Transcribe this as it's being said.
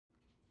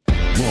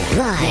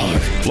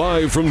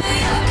Live from...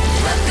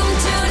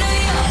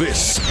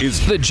 This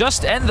is the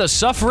Just End the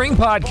Suffering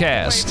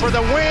podcast. For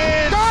the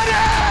win. Got it!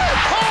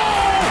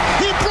 Oh!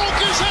 He broke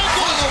his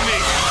ankle.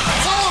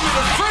 Follow me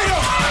to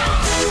freedom.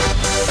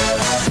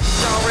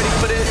 Y'all ready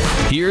for this?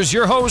 Here's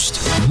your host,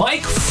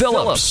 Mike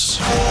Phillips.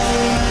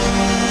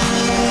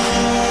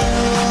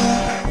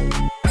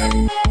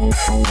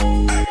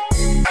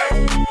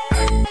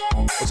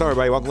 What's up,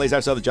 everybody? Welcome to today's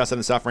episode of the Just End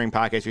the Suffering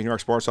podcast. Your New York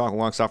Sports Talk,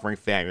 long suffering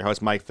fan. Your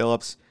host, Mike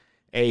Phillips.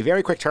 A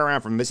very quick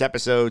turnaround from this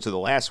episode to the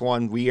last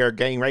one. We are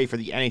getting ready for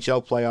the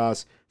NHL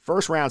playoffs.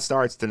 First round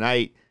starts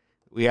tonight.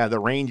 We have the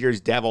Rangers,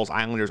 Devils,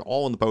 Islanders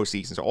all in the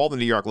postseason. So all the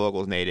New York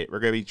locals made it. We're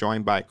going to be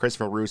joined by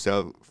Christopher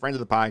Russo, friend of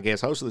the podcast,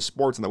 host of the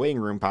Sports in the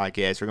Waiting Room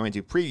podcast. We're going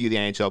to preview the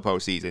NHL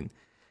postseason.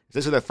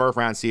 This is the first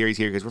round series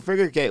here because we're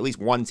figuring to get at least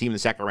one team in the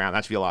second round.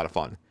 That should be a lot of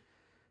fun.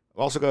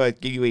 I'm also going to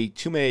give you a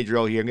 2-minute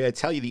drill here. I'm going to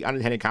tell you the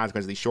unintended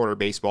consequences of these shorter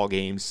baseball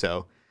games.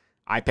 So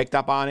I picked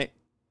up on it.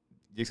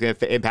 It's going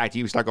to impact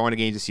you. Start going to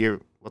games this year.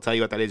 We'll tell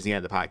you what that is at the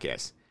end of the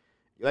podcast.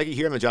 You like it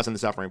here on the Just End the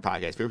Suffering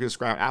podcast. Feel free to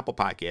subscribe on Apple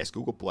Podcasts,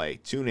 Google Play,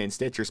 TuneIn,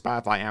 Stitcher,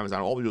 Spotify, Amazon,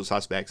 all the usual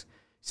suspects.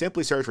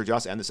 Simply search for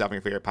Just End the Suffering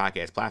for your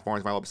podcast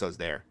platforms. My episodes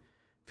there.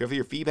 Feel free for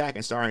your feedback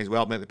and starring as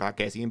well. Make the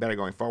podcast even better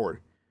going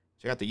forward.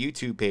 Check out the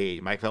YouTube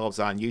page, Mike Phillips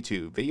on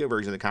YouTube. Video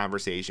version of the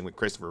conversation with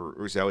Christopher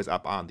Russo is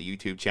up on the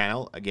YouTube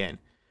channel. Again,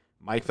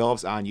 Mike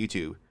Phillips on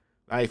YouTube.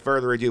 Without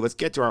further ado, let's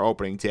get to our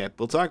opening tip.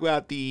 We'll talk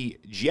about the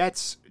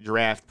Jets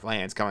draft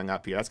plans coming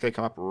up here. That's going to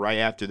come up right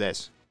after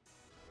this.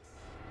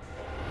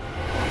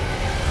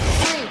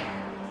 3,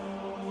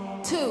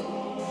 2,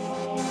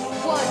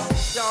 1.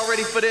 Y'all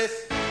ready for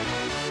this?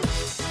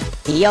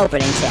 The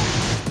opening tip.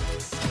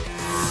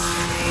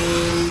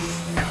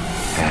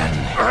 And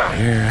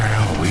here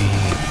we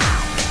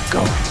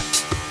go.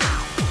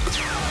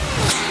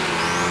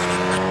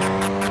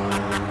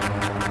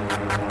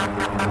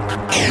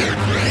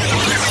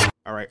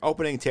 All right,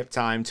 opening tip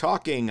time.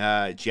 Talking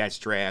Jets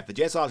draft. The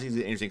Jets obviously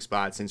is an interesting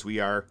spot since we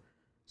are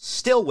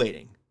still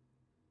waiting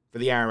for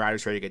the Aaron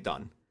Rodgers trade to get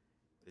done.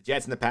 The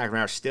Jets and the Packers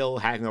are still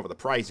hacking over the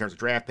price in terms of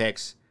draft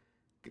picks.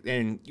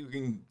 And you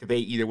can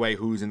debate either way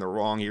who's in the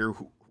wrong here,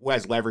 who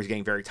has leverage,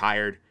 getting very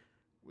tired.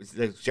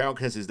 The general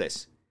consensus is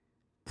this.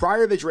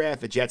 Prior to the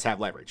draft, the Jets have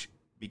leverage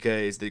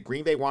because the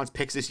Green Bay wants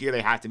picks this year.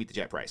 They have to meet the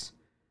Jet price.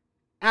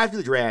 After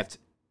the draft,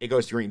 it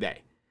goes to Green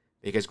Bay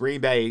because Green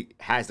Bay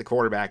has the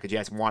quarterback. The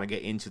Jets want to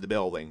get into the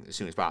building as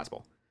soon as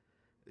possible.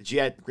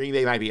 Green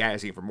Bay might be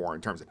asking for more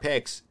in terms of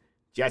picks.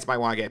 Jets might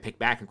want to get a pick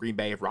back in Green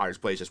Bay if Rodgers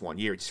plays just 1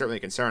 year. It's certainly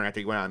a concern after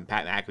he went on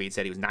Pat McAfee and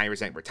said he was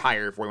 90%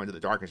 retired before he went to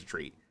the darkness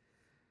retreat.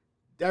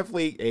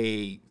 Definitely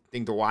a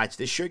thing to watch.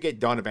 This should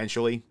get done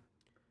eventually.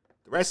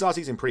 The rest of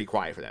the offseason pretty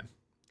quiet for them.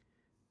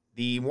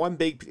 The one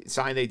big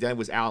sign they did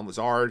was Alan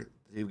Lazard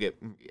to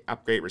get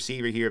upgrade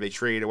receiver here. They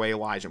traded away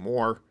Elijah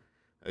Moore.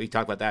 We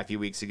talked about that a few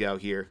weeks ago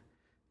here.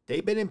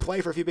 They've been in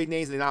play for a few big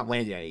names and they're not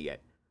landing any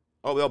yet.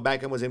 Odell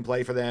Beckham was in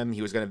play for them.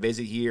 He was going to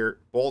visit here.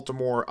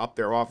 Baltimore up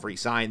their offer. He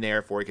signed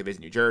there before he could visit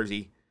New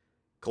Jersey.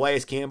 Calais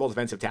Campbell,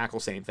 defensive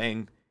tackle, same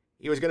thing.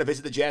 He was going to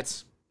visit the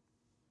Jets,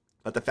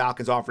 but the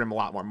Falcons offered him a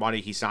lot more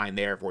money. He signed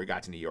there before he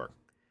got to New York.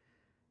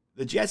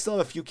 The Jets still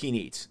have a few key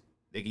needs.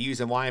 They could use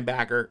a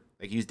linebacker.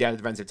 They could use depth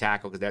defensive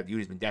tackle because that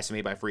unit has been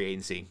decimated by free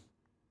agency.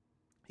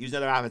 Use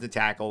another offensive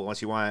tackle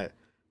unless you want to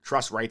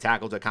trust right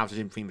tackle to a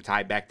competition between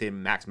Mekhi Becton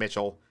and Max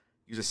Mitchell.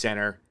 Use a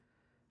center.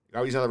 You got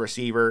to use another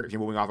receiver if you're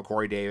moving off of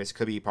Corey Davis.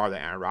 Could be part of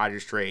the Aaron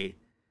Rodgers trade.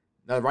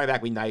 Another running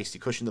back would be nice to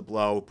cushion the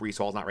blow. Breece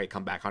Hall's not ready to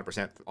come back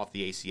 100% off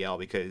the ACL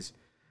because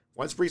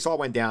once Breece Hall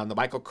went down, the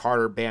Michael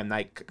Carter, Bam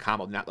Knight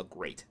combo did not look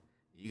great.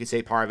 You could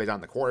say part of it is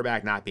on the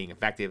quarterback not being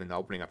effective and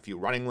opening up a few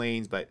running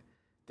lanes, but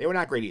they were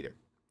not great either.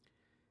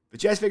 The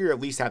Jets figure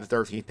at least have the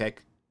 13th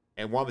pick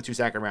and one of the 2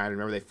 second rounders.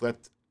 Remember, they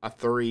flipped a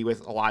 3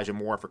 with Elijah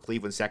Moore for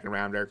Cleveland's second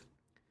rounder.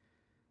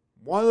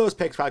 One of those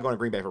picks probably going to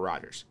Green Bay for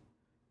Rodgers.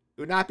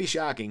 It would not be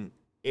shocking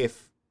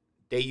if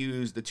they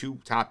use the 2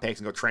 top picks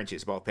and go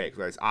trenches, both picks,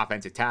 whether it's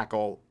offensive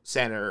tackle,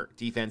 center,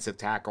 defensive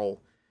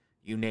tackle,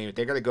 you name it.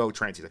 They're going to go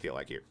trenches, I feel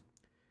like, here.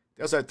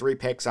 They also have 3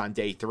 picks on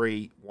day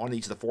 3, one in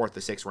each of the 4th to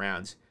 6th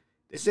rounds.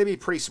 This is going to be a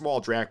pretty small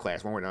draft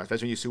class, when we're done,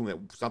 especially when you assume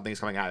that something's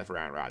coming out of it for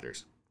Aaron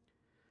Rodgers.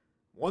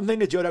 One thing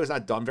that Joe Doug has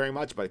not done very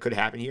much, but it could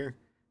happen here,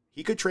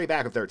 he could trade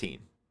back with 13.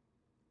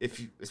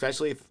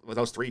 Especially if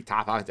those 3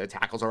 top offensive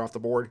tackles are off the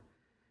board.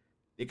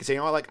 He could say, you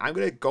know what, like, I'm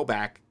going to go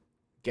back,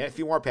 get a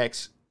few more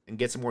picks, and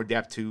get some more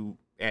depth to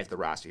add to the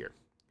roster here.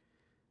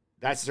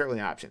 That's certainly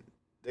an option.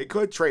 They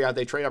could trade out.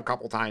 They trade up a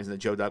couple times in the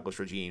Joe Douglas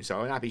regime, so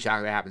I would not be shocked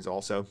if that happens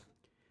also.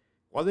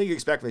 One thing you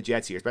expect from the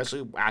Jets here,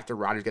 especially after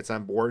Rodgers gets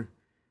on board,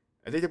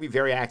 I think they'll be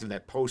very active in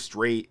that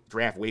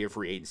post-draft waiver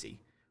free agency,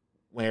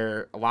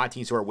 where a lot of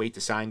teams sort of wait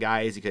to sign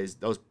guys because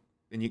those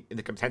in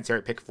the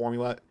compensatory pick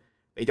formula,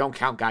 they don't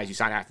count guys you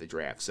sign after the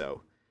draft.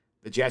 So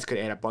the Jets could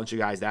add a bunch of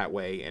guys that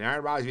way, and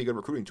Aaron Rodgers would be a good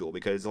recruiting tool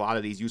because a lot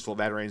of these useful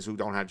veterans who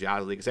don't have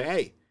jobs, they can say,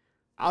 hey,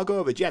 I'll go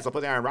with the Jets. I'll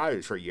put Aaron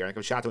Rodgers for a year and I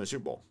can shot to win a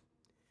Super Bowl.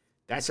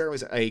 That certainly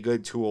is a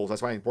good tool.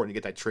 That's why it's important to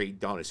get that trade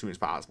done as soon as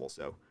possible.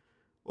 So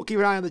we'll keep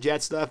an eye on the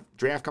Jets stuff.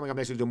 Draft coming up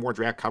next week. We'll do more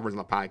draft covers on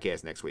the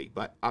podcast next week.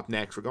 But up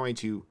next, we're going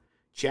to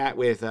chat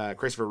with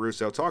Christopher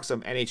Russo, talk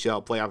some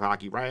NHL playoff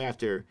hockey right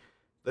after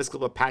this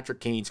clip of Patrick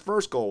Kane's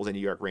first goal as a New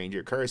York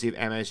Ranger, courtesy of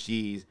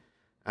MSG's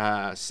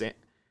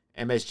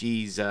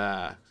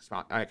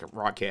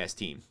broadcast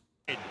team.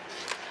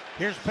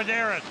 Here's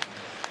Panarin.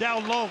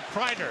 Down low,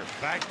 Kreider.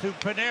 Back to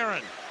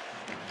Panarin.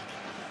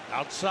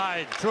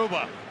 Outside,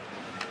 Trouba.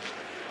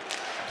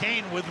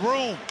 Kane with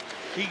room.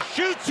 He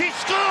shoots, he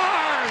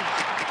scores!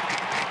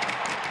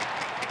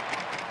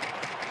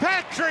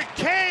 Patrick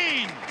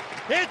Kane!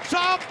 It's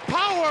a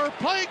power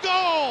play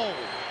goal!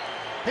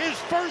 His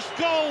first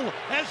goal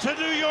as a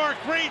New York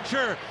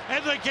Ranger,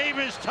 and the game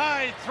is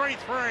tied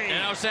 3-3. And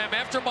now, Sam,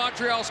 after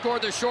Montreal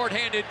scored the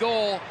shorthanded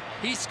goal,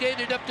 he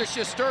skated up to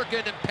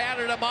Shesterkin and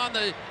patted him on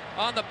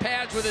the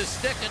pads with his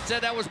stick and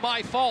said that was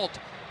my fault.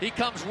 He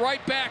comes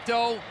right back,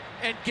 though,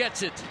 and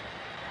gets it.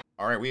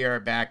 All right, we are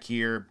back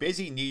here.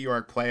 Busy New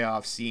York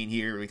playoff scene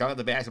here. We talk about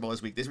the basketball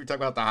this week. This week we talk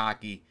about the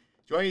hockey.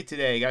 Joining you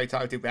today, got to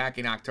talk to back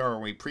in October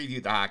when we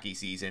previewed the hockey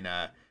season.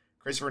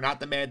 Christopher, not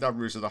the Mad Dog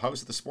Russo, the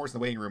host of the Sports in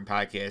the Waiting Room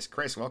podcast.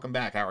 Chris, welcome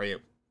back. How are you?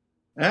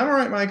 I'm all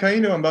right, Mike. How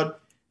you doing, bud?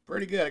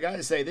 Pretty good. I got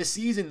to say, this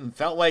season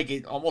felt like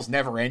it almost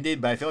never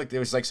ended, but I feel like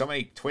there was like so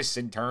many twists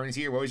and turns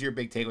here. What was your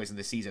big takeaways in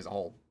the season as a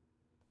whole?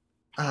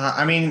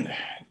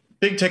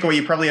 Big takeaway,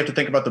 you probably have to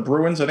think about the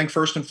Bruins, I think,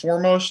 first and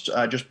foremost,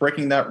 just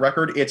breaking that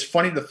record. It's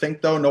funny to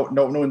think, though, no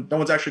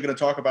one's actually going to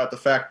talk about the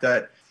fact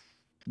that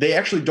they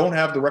actually don't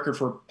have the record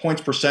for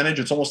points percentage.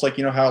 It's almost like,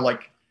 how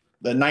like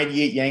the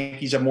 98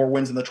 Yankees have more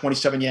wins than the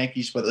 27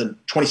 Yankees, but the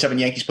 27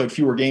 Yankees played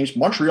fewer games.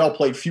 Montreal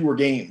played fewer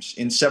games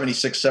in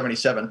 76,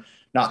 77.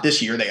 Not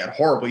this year. They had a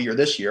horrible year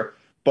this year.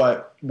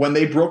 But when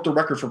they broke the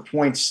record for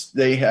points,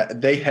 they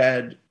had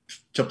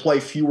to play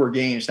fewer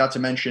games, not to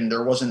mention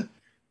there wasn't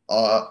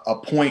a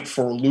point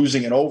for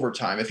losing in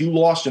overtime. If you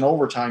lost in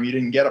overtime, you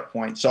didn't get a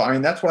point. So,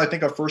 that's what I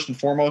think of first and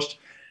foremost.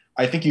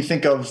 I think you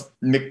think of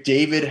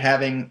McDavid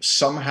having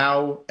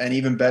somehow an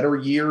even better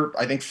year.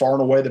 I think far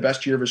and away the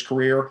best year of his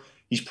career.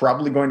 He's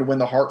probably going to win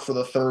the Hart for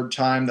the third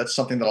time. That's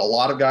something that a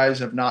lot of guys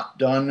have not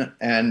done.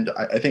 And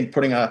I think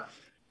putting a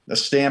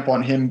stamp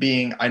on him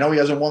being, I know he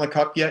hasn't won the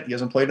cup yet. He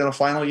hasn't played in a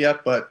final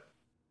yet, but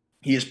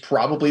he is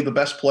probably the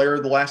best player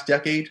of the last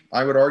decade,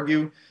 I would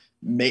argue.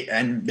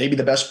 And maybe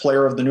the best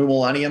player of the new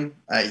millennium.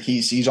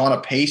 He's on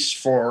a pace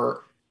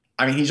for,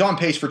 he's on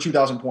pace for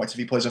 2,000 points if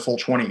he plays a full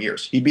 20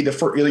 years. He'd be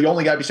the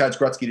only guy besides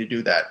Gretzky to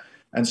do that.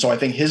 And so I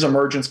think his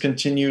emergence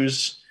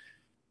continues.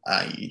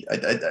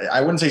 I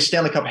wouldn't say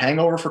Stanley Cup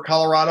hangover for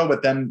Colorado,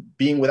 but them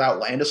being without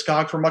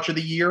Landeskog for much of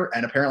the year,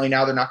 and apparently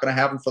now they're not going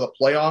to have him for the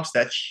playoffs.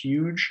 That's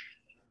huge.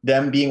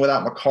 Them being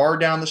without Makar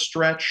down the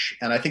stretch,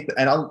 and I think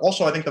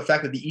the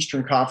fact that the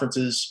Eastern Conference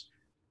is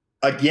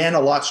again a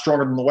lot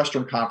stronger than the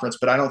Western Conference,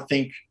 but I don't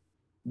think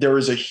there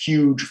is a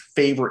huge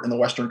favorite in the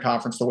Western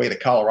Conference the way that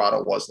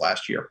Colorado was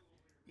last year.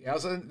 Yeah,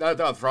 also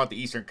throughout the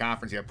Eastern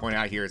Conference, I point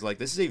out here is like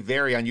this is a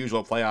very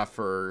unusual playoff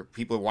for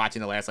people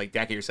watching the last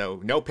decade or so.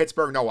 No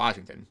Pittsburgh, no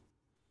Washington.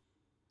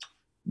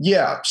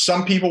 Yeah,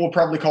 some people will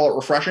probably call it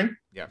refreshing.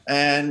 Yeah,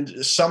 and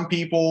some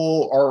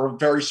people are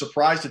very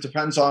surprised. It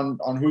depends on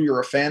who you're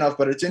a fan of,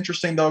 but it's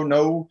interesting though.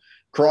 No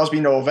Crosby,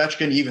 no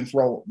Ovechkin. You even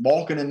throw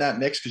Malkin in that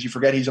mix because you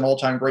forget he's an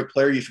all-time great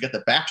player. You forget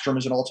that Backstrom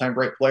is an all-time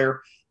great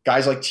player.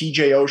 Guys like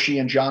TJ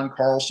Oshie and John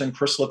Carlson,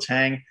 Chris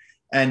Letang,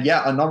 and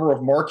a number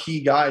of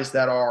marquee guys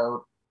that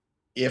are,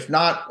 if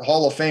not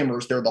Hall of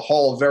Famers, they're the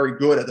Hall of Very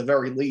Good at the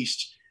very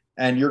least.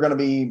 And you're going to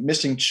be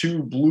missing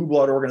two blue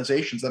blood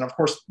organizations. And of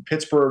course,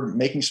 Pittsburgh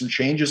making some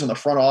changes in the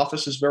front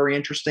office is very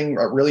interesting.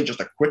 Really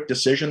just a quick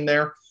decision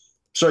there.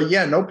 So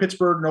no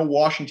Pittsburgh, no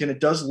Washington. It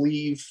does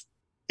leave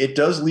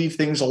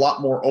things a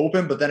lot more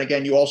open. But then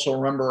again, you also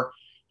remember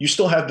you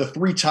still have the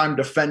 3-time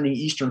defending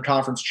Eastern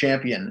Conference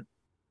champion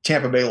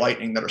Tampa Bay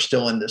Lightning that are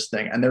still in this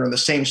thing. And they're in the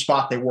same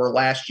spot they were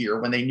last year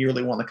when they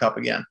nearly won the cup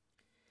again.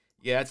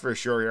 Yeah, that's for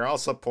sure. You're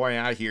also pointing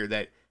out here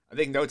that I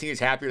think no team is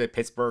happier that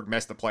Pittsburgh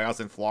missed the playoffs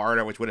in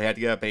Florida, which would have had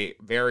to give up a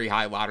very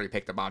high lottery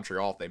pick to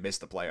Montreal if they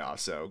missed the playoffs.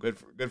 So good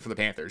for the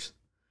Panthers.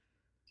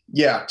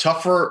 Yeah,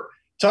 tough for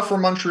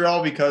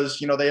Montreal because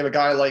they have a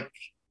guy like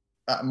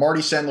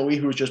Marty St. Louis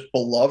who is just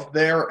beloved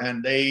there,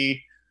 and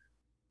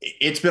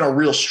it's been a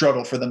real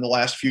struggle for them the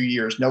last few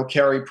years. No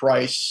Carey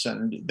Price,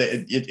 and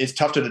it's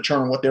tough to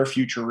determine what their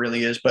future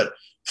really is. But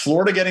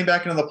Florida getting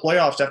back into the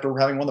playoffs after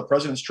having won the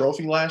President's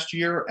Trophy last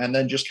year and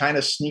then just kind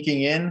of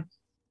sneaking in.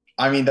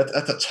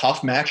 That's a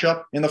tough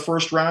matchup in the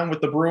first round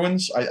with the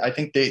Bruins. I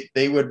think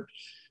they would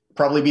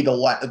probably be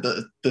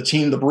the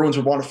team the Bruins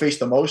would want to face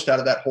the most out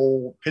of that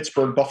whole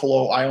Pittsburgh,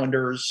 Buffalo,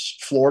 Islanders,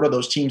 Florida,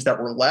 those teams that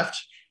were left.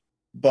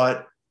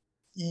 But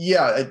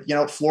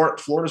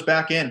Florida's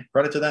back in.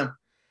 Credit to them.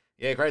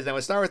 Yeah, credit to them.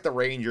 Let's start with the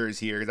Rangers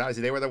here because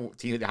obviously they were the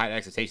team that had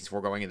expectations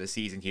for going into the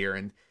season here,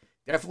 and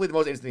definitely the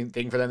most interesting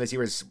thing for them this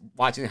year was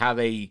watching how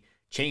they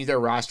changed their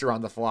roster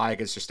on the fly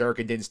because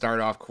Shesterkin didn't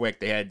start off quick.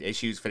 They had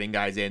issues fitting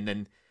guys in.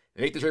 Then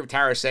they make the trade with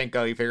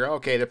Tarasenko. You figure,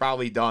 okay, they're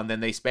probably done. Then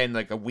they spend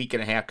like a week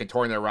and a half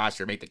contouring their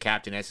roster, make the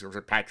captain as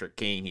Patrick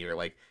Kane here.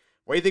 Like,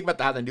 What do you think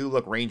about how the new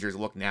look Rangers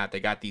look now?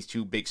 They got these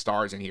two big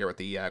stars in here with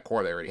the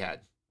core they already had.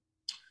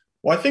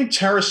 Well, I think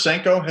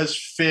Tarasenko has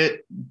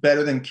fit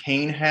better than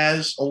Kane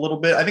has a little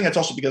bit. I think that's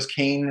also because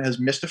Kane has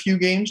missed a few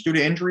games due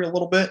to injury a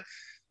little bit.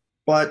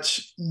 But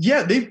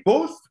yeah, they've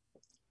both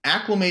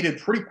acclimated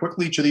pretty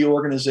quickly to the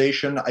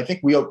organization. I think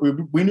we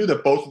knew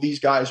that both of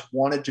these guys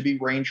wanted to be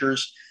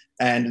Rangers,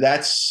 and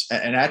that's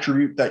an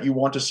attribute that you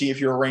want to see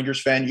if you're a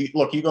Rangers fan.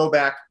 You go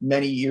back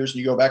many years, and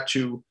you go back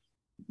to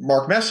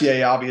Mark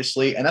Messier,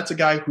 obviously, and that's a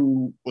guy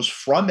who was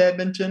from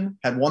Edmonton,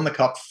 had won the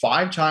Cup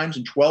 5 times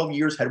in 12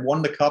 years, had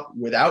won the Cup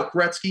without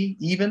Gretzky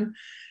even.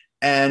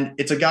 And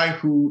it's a guy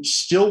who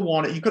still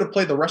wanted – he could have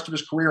played the rest of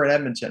his career in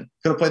Edmonton,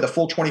 could have played the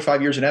full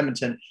 25 years in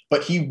Edmonton,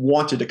 but he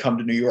wanted to come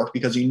to New York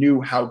because he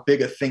knew how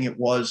big a thing it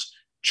was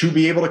to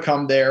be able to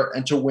come there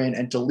and to win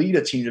and to lead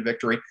a team to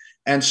victory.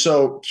 And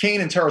so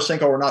Kane and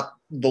Tarasenko are not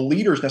the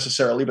leaders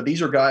necessarily, but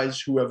these are guys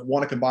who have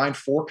won a combined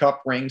 4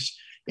 Cup rings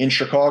in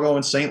Chicago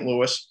and St.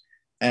 Louis,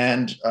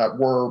 and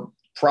were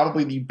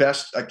probably the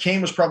best.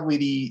 Kane was probably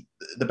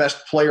the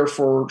best player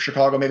for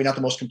Chicago, maybe not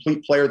the most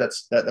complete player. That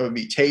would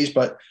be Taves,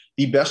 but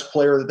the best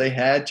player that they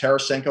had.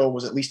 Tarasenko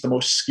was at least the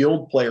most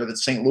skilled player that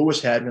St.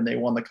 Louis had when they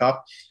won the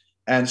Cup.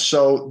 And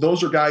so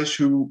those are guys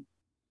who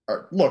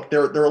are,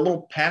 they're a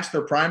little past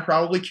their prime,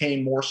 probably.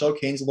 Kane more so.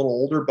 Kane's a little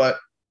older, but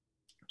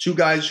 2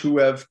 guys who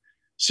have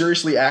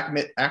seriously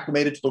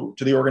acclimated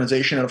to the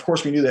organization. And of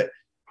course, we knew that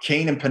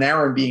Kane and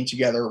Panarin being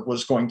together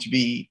was going to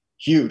be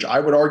huge. I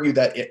would argue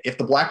that if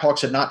the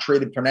Blackhawks had not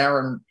traded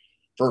Panarin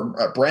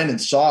for Brandon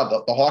Saad,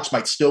 the Hawks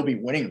might still be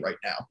winning right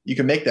now. You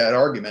can make that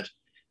argument.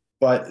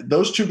 But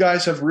those 2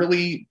 guys have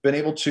really been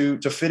able to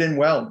fit in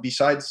well,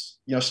 besides,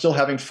 still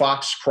having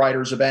Fox,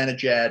 Kreider,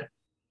 Zibanejad,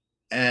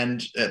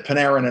 and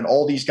Panarin, and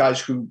all these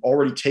guys who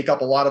already take up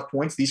a lot of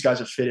points. These guys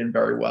have fit in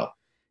very well.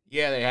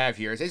 Yeah, they have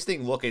here. It's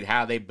interesting look at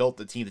how they built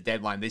the team, the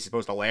deadline, this is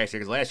supposed to last year.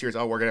 Because last year's,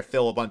 we're going to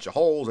fill a bunch of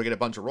holes. We're going to get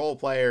a bunch of role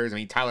players. I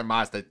mean, Tyler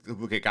Mott's the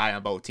good guy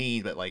on both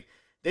teams. But,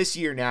 this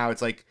year now,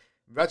 it's,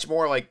 much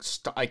more,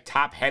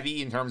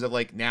 top-heavy in terms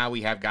of, now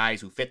we have guys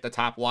who fit the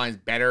top lines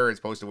better as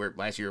opposed to where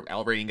last year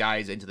elevating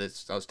guys into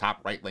those top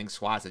right wing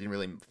spots that didn't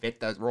really fit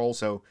that role.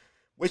 So,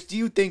 which do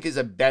you think is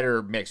a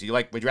better mix? Would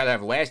you rather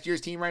have last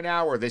year's team right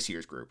now or this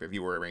year's group if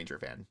you were a Ranger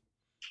fan?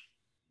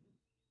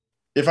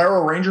 If I were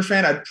a Ranger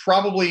fan, I'd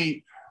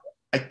probably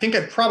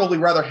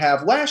rather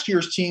have last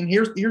year's team.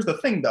 Here's the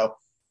thing, though.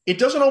 It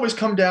doesn't always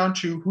come down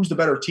to who's the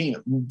better team.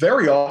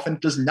 Very often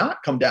it does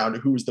not come down to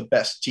who's the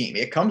best team.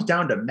 It comes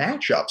down to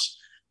matchups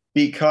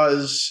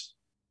because,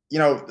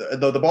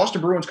 the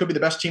Boston Bruins could be the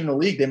best team in the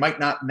league. They might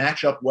not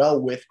match up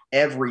well with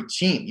every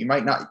team.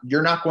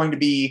 You're not going to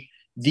be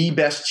the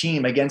best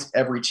team against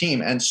every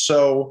team. And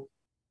so,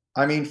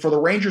 for the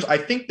Rangers, I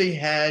think they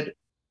had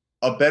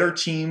a better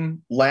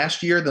team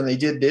last year than they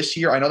did this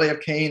year. I know they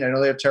have Kane. I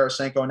know they have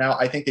Tarasenko now.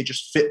 I think they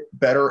just fit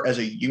better as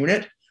a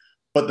unit.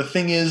 But the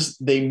thing is,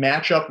 they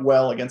match up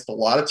well against a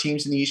lot of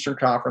teams in the Eastern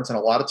Conference and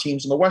a lot of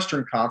teams in the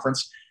Western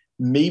Conference.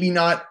 Maybe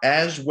not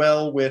as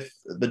well with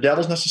the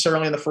Devils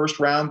necessarily in the first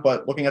round,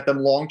 but looking at them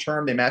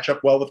long-term, they match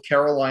up well with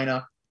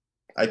Carolina.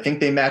 I think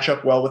they match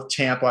up well with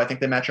Tampa. I think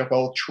they match up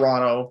well with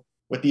Toronto,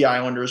 with the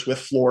Islanders, with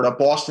Florida.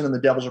 Boston and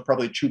the Devils are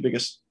probably 2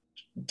 biggest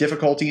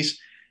difficulties.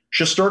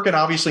 Shesterkin,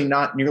 obviously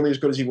not nearly as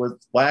good as he was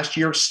last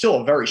year.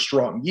 Still a very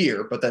strong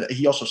year, but that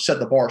he also set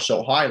the bar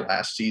so high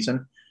last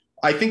season.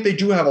 I think they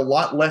do have a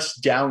lot less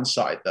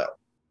downside, though,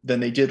 than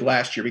they did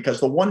last year, because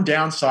the one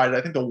downside, I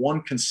think the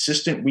one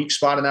consistent weak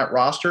spot in that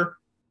roster,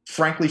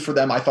 frankly, for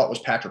them, I thought was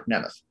Patrick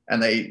Nemeth.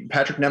 And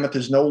Patrick Nemeth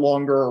is no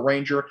longer a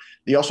Ranger.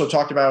 They also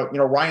talked about,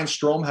 Ryan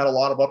Strome had a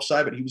lot of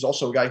upside, but he was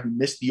also a guy who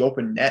missed the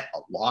open net a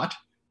lot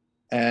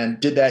and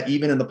did that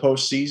even in the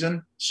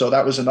postseason. So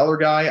that was another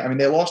guy.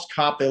 They lost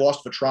Kopp, they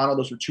lost Vetrano.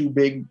 Those were two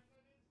big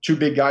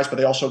guys, but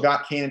they also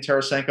got Kane and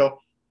Tarasenko.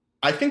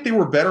 I think they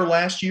were better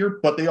last year,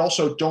 but they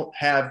also don't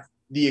have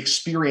the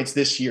experience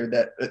this year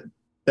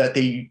that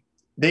they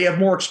have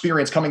more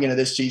experience coming into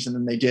this season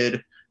than they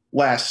did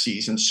last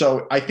season.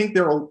 So I think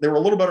they were a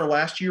little better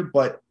last year,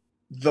 but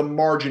the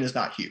margin is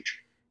not huge.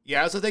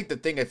 Yeah, I also think the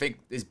thing I think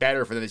is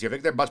better for them this year, I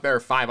think they're much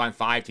better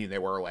 5-on-5 team than they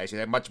were last year.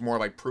 They have much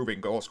more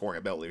proven goal scoring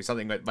ability.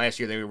 Something that last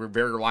year they were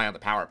very reliant on the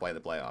power play in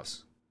the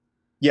playoffs.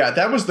 Yeah,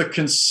 that was the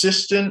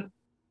consistent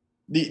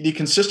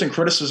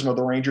criticism of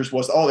the Rangers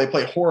was, they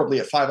play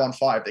horribly at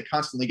 5-on-5. They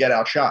constantly get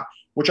outshot,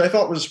 which I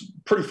thought was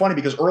pretty funny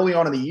because early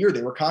on in the year,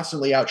 they were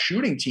constantly out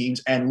shooting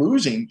teams and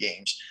losing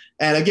games.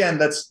 And again,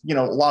 that's, a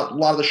lot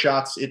of the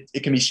shots,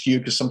 it can be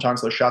skewed because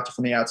sometimes those shots are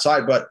from the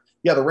outside. But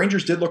yeah, the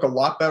Rangers did look a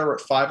lot better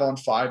at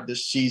 5-on-5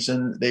 this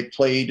season. They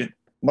played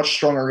much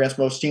stronger against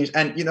most teams.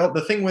 And,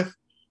 the thing with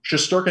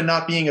Shesterkin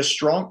not being as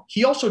strong,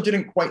 he also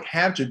didn't quite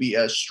have to be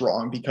as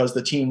strong because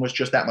the team was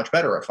just that much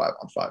better at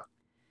 5-on-5.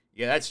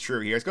 Yeah, that's true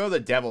here. Let's go to the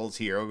Devils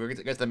here. We'll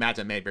get the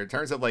matchup made. But in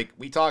terms of,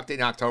 we talked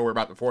in October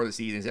about before the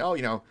season, say,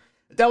 the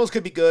Devils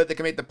could be good. They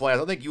can make the playoffs. I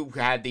don't think you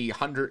had the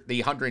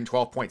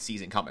 112-point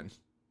season coming.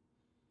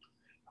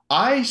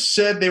 I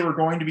said they were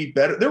going to be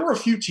better. There were a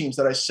few teams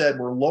that I said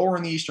were lower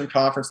in the Eastern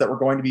Conference that were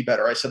going to be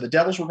better. I said the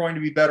Devils were going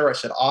to be better. I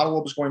said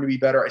Ottawa was going to be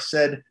better. I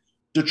said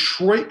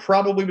Detroit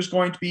probably was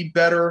going to be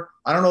better.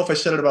 I don't know if I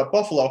said it about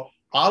Buffalo.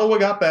 Ottawa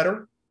got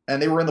better,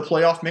 and they were in the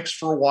playoff mix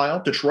for a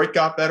while. Detroit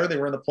got better. They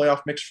were in the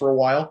playoff mix for a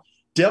while.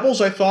 Devils,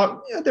 I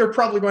thought, they're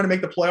probably going to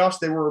make the playoffs.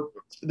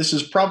 This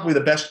is probably the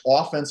best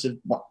offensive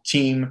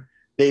team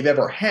they've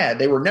ever had.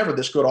 They were never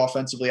this good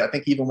offensively. I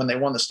think even when they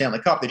won the Stanley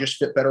Cup, they just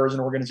fit better as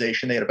an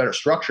organization. They had a better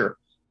structure.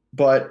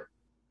 But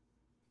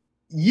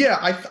yeah,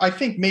 I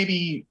think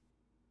maybe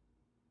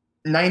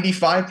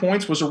 95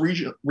 points was a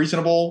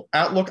reasonable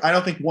outlook. I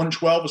don't think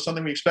 112 was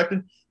something we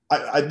expected.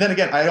 Then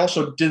again, I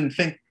also didn't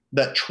think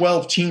that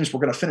 12 teams were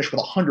going to finish with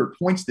 100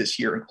 points this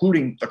year,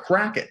 including the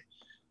Kraken.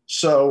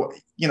 So,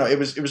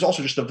 it was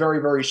also just a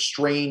very, very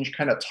strange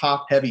kind of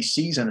top-heavy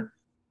season.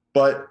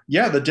 But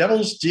yeah, the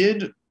Devils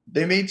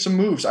they made some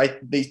moves.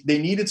 They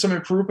needed some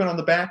improvement on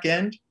the back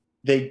end.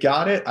 They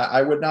got it.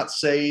 I would not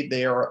say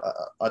they are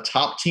a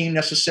top team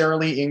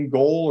necessarily in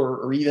goal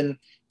or even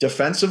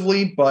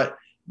defensively, but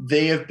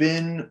they have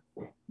been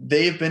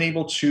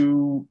able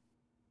to,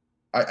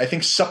 I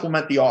think,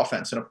 supplement the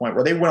offense in a point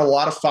where they win a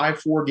lot of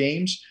 5-4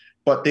 games,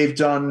 but they've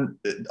done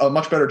a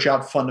much better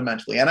job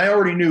fundamentally. And I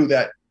already knew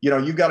that,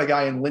 you've got a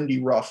guy in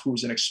Lindy Ruff,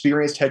 who's an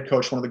experienced head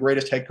coach, one of the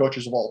greatest head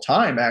coaches of all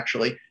time,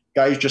 actually.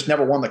 Guy who's just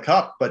never won the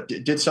cup, but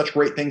did such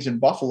great things in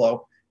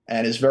Buffalo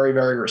and is very,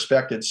 very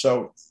respected.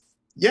 So,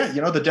 yeah,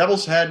 the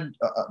Devils have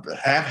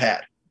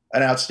had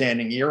an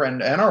outstanding year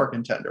and are a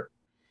contender.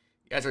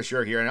 That's for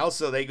sure here. And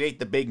also, they make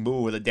the big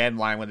move with the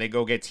deadline when they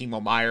go get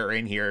Timo Meier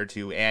in here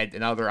to add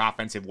another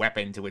offensive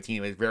weapon to a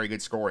team with very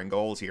good scoring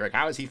goals here. Like,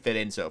 how has he fit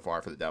in so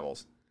far for the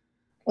Devils?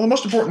 Well, the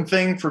most important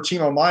thing for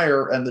Timo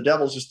Meier and the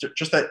Devils is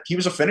just that he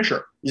was a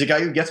finisher. He's a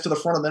guy who gets to the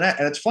front of the net.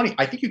 And it's funny.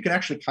 I think you can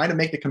actually kind of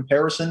make the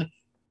comparison.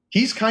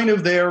 He's kind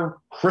of their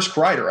Chris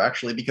Kreider,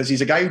 actually, because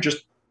he's a guy who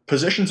just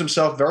positions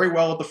himself very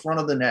well at the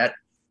front of the net.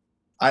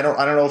 I don't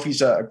know if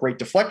he's a great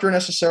deflector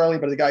necessarily,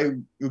 but a guy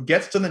who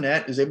gets to the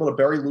net, is able to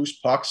bury loose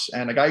pucks,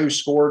 and a guy who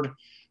scored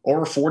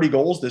over 40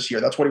 goals this year.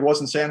 That's what he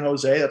was in San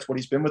Jose. That's what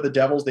he's been with the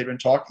Devils.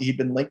 He'd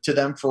been linked to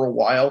them for a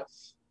while,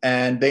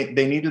 and they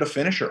needed a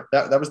finisher.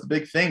 That was the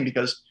big thing,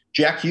 because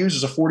Jack Hughes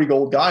is a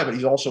 40-goal guy, but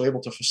he's also able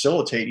to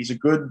facilitate. He's a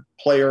good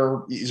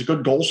player. He's a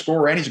good goal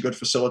scorer, and he's a good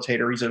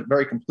facilitator. He's a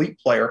very complete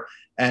player.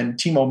 And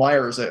Timo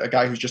Meier is a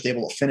guy who's just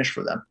able to finish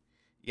for them.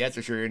 Yeah, that's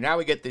for sure. Now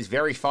we get this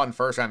very fun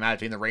first-round match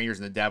between the Rangers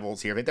and the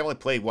Devils here. I think they only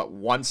played,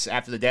 once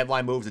after the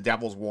deadline moves, the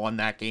Devils won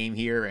that game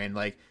here. And,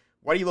 what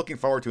are you looking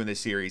forward to in this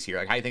series here?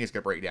 How do you think it's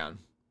going to break down?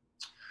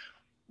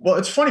 Well,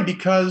 it's funny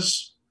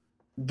because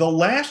the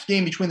last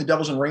game between the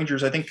Devils and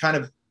Rangers, I think, kind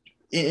of,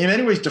 in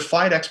many ways,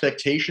 defied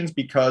expectations,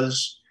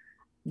 because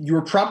you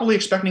were probably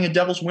expecting a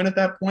Devils win at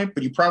that point,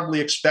 but you probably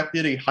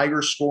expected a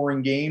higher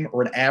scoring game,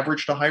 or an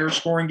average to higher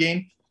scoring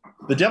game.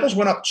 The Devils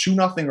went up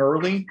 2-0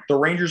 early. The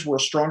Rangers were a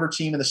stronger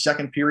team in the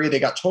second period. They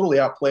got totally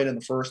outplayed in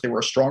the first. They were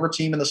a stronger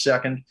team in the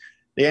second.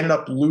 They ended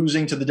up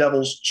losing to the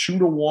Devils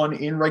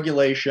 2-1 in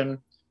regulation.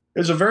 It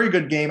was a very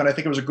good game, and I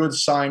think it was a good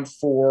sign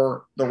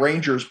for the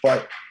Rangers.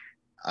 But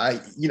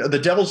the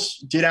Devils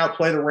did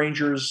outplay the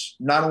Rangers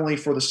not only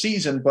for the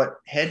season, but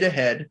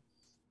head-to-head.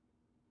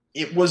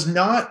 It was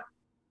not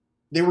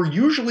 – they were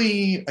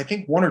usually, I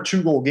think, 1 or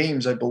 2 goal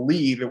games, I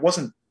believe. It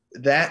wasn't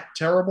that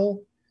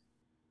terrible.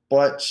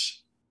 But –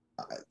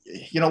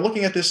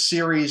 looking at this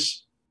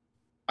series,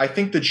 I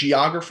think the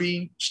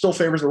geography still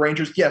favors the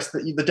Rangers. Yes,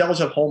 the Devils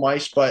have home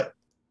ice, but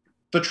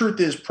the truth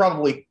is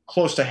probably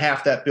close to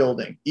half that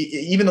building.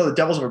 Even though the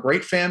Devils have a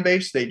great fan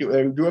base, they do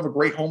have a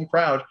great home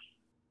crowd,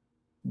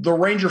 the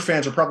Ranger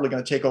fans are probably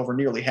going to take over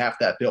nearly half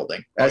that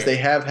building, as they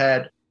have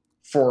had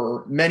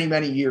for many,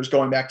 many years,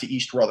 going back to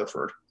East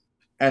Rutherford.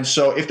 And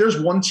so if there's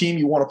one team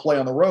you want to play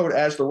on the road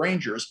as the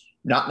Rangers,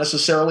 not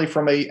necessarily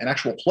from an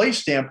actual play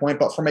standpoint,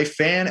 but from a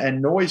fan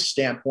and noise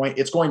standpoint,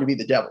 it's going to be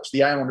the Devils.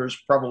 The Islanders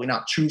probably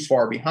not too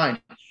far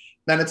behind.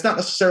 And it's not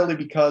necessarily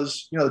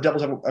because, the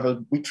Devils have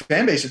a weak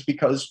fan base. It's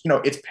because,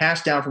 it's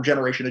passed down from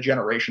generation to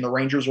generation. The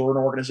Rangers are an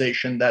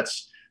organization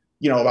that's,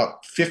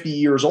 about 50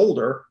 years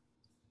older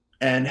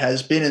and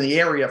has been in the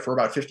area for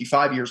about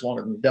 55 years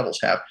longer than the Devils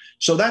have.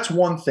 So that's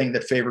one thing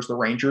that favors the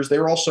Rangers.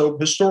 They're also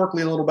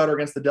historically a little better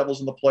against the Devils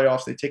in the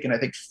playoffs. They've taken, I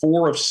think,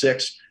 4 of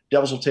 6.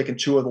 Devils have taken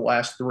 2 of the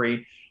last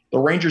 3. The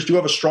Rangers do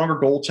have a stronger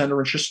goaltender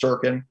in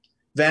Shesterkin.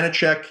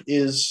 Vanacek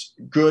is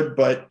good,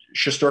 but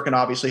Shesterkin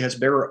obviously has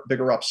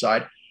bigger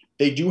upside.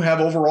 They do have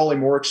overall a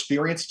more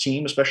experienced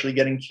team, especially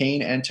getting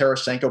Kane and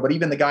Tarasenko. But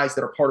even the guys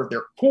that are part of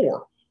their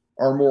core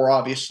are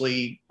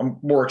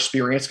more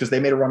experienced, because they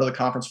made a run to the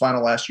conference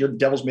final last year. The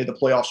Devils made the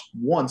playoffs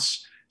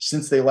once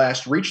since they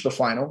last reached the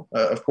final,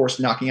 of course,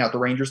 knocking out the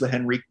Rangers, the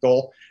Henrique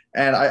goal.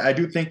 And I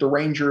do think the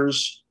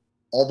Rangers,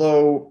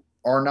 although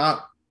are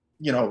not,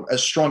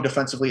 as strong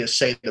defensively as,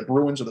 say, the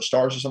Bruins or the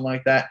Stars or something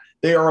like that,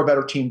 they are a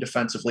better team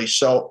defensively.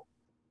 So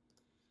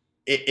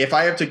if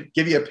I have to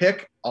give you a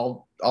pick,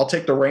 I'll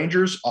take the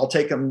Rangers. I'll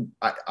take them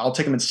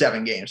in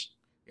 7 games.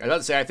 I was about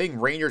to say, I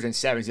think Rangers and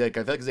Sevens, I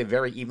feel like it's a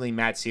very evenly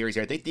matched series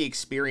here. I think the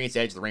experience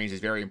edge of the Rangers is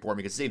very important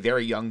because it's a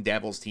very young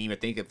Devils team. I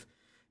think if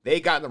they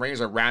got the Rangers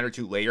a round or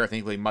two later, I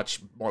think it would be much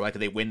more likely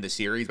they win the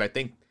series. But I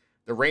think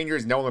the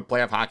Rangers know what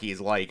playoff hockey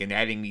is like, and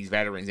adding these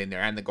veterans in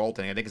there and the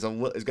goaltending, I think is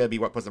going to be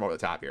what puts them over the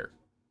top here.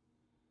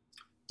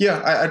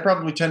 Yeah, I'd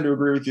probably tend to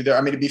agree with you there.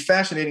 I mean, it'd be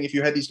fascinating if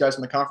you had these guys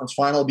in the conference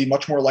final. It'd be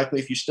much more likely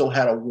if you still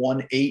had a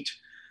 1-8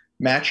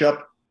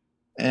 matchup.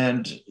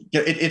 And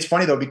it's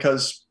funny, though,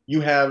 because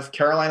you have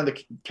Carolina,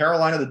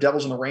 the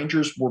Devils, and the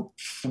Rangers were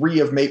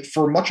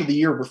for much of the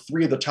year, were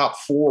three of the top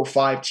 4 or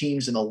 5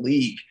 teams in the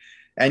league.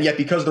 And yet,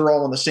 because they're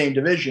all in the same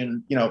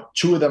division,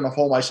 2 of them have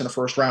home ice in the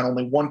first round.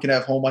 Only one can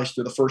have home ice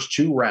through the first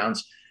 2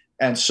 rounds.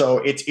 And so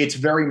it's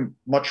very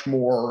much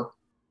more,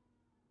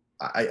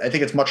 I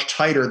think it's much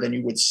tighter than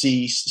you would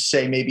see,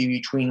 say, maybe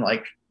between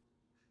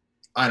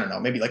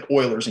maybe like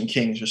Oilers and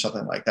Kings or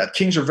something like that.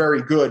 Kings are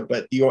very good,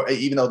 but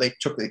even though they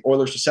took the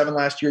Oilers to 7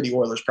 last year, the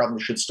Oilers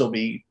probably should still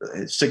be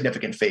a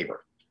significant favorite.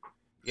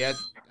 Yeah,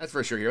 that's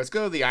for sure here. Let's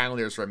go to the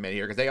Islanders for a minute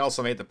here because they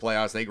also made the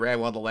playoffs. They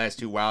grabbed one of the last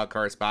 2 wild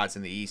card spots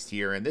in the East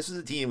here, and this was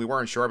a team we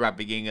weren't sure about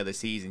beginning of the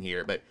season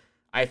here, but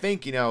I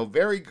think,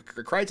 very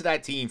credit to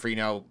that team for,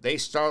 they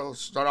start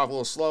off a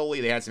little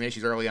slowly. They had some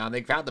issues early on.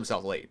 They found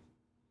themselves late.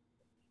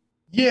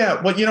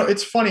 Yeah, well,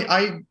 it's funny.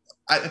 I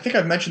think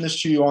I've mentioned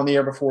this to you on the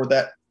air before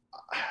that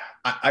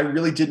I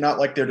really did not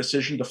like their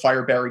decision to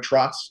fire Barry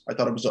Trotz. I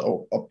thought it was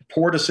a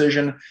poor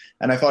decision,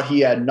 and I thought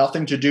he had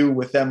nothing to do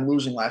with them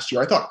losing last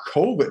year. I thought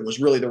COVID was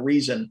really the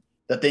reason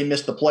that they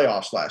missed the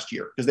playoffs last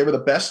year because they were the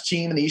best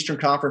team in the Eastern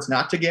Conference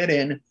not to get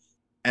in.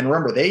 And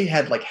remember, they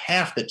had like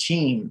half the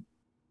team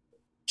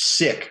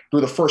sick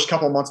through the first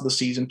couple of months of the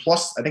season.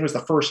 Plus, I think it was the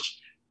first,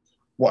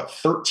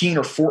 13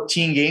 or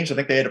 14 games. I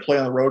think they had to play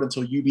on the road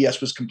until UBS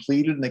was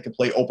completed and they could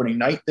play opening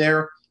night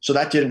there. So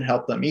that didn't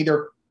help them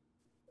either.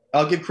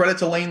 I'll give credit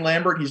to Lane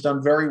Lambert. He's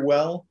done very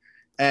well.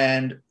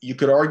 And you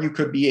could argue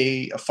could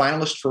be a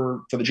finalist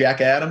for the Jack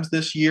Adams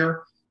this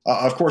year.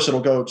 Of course, it'll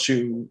go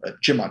to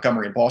Jim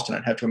Montgomery in Boston,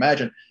 I'd have to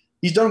imagine.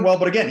 He's done well,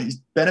 but again, he's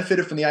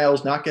benefited from the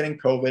Isles not getting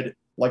COVID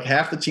like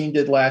half the team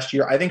did last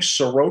year. I think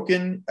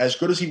Sorokin, as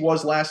good as he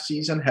was last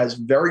season, has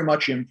very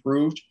much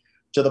improved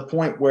to the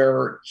point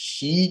where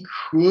he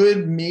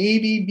could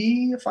maybe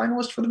be a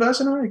finalist for the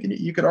Vezina.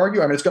 You could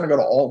argue. I mean, it's going to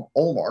go to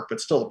Allmark, but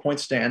still the point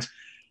stands.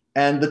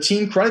 And the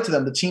team, credit to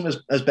them, the team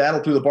has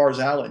battled through the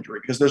Barzal injury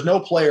because there's no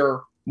player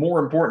more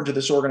important to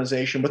this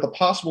organization, with the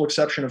possible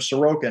exception of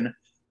Sorokin,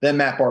 than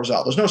Matt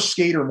Barzal. There's no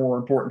skater more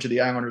important to the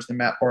Islanders than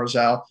Matt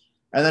Barzal.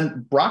 And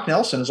then Brock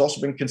Nelson has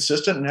also been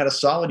consistent and had a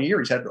solid year.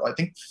 He's had, I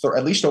think,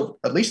 at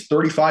least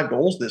 35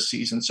 goals this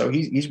season. So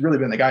he's really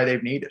been the guy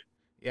they've needed.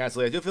 Yeah,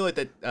 so I do feel like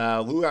that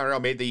Lou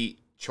Lamoriello made the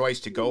choice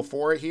to go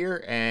for it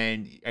here,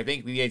 and I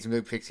think we made some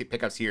good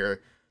pickups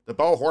here. The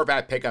Bo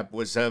Horvat pickup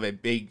was sort of a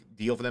big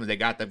deal for them. They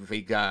got the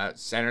big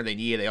center they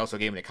needed. They also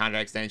gave him a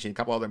contract extension. A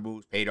couple other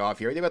moves paid off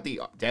here. Think about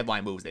the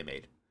deadline moves they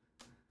made.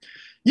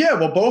 Yeah,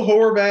 well, Bo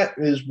Horvat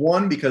is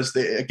one because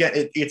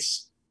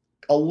it's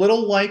a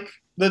little like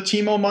the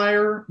Timo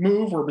Meier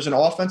move, where it was an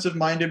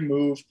offensive-minded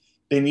move.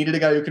 They needed a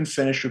guy who can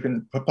finish, who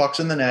can put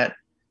pucks in the net.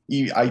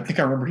 I think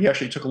I remember he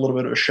actually took a little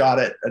bit of a shot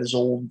at his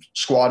old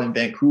squad in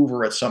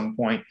Vancouver at some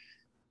point.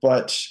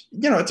 But,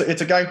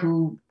 it's a guy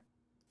who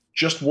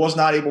just was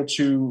not able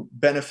to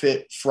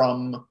benefit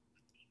from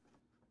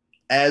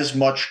as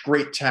much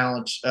great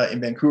talent in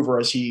Vancouver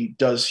as he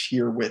does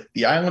here with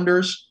the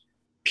Islanders.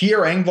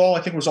 Pierre Engvall,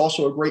 I think, was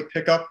also a great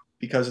pickup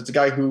because it's a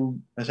guy who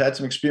has had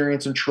some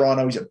experience in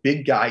Toronto. He's a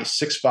big guy,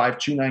 6'5",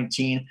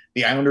 219.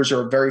 The Islanders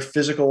are a very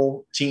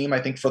physical team, I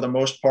think, for the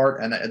most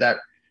part, and that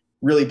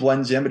really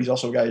blends in, but he's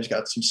also a guy who's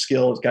got some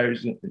skill, a guy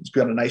who's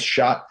got a nice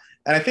shot.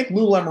 And I think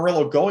Lou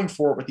Lamoriello going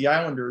for it with the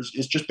Islanders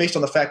is just based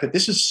on the fact that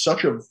this is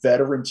such a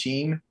veteran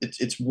team.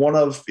 It's one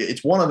of,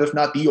 if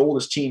not the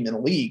oldest team in the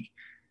league.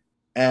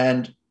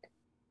 And,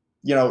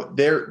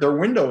 their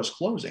window is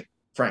closing,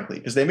 frankly,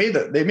 because they made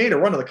a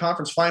run to the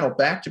conference final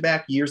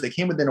back-to-back years. They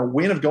came within a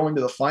win of going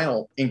to the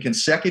final in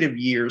consecutive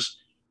years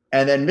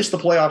and then missed the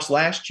playoffs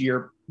last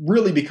year,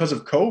 really because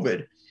of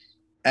COVID.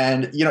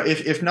 And,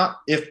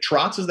 if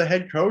Trotz is the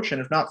head coach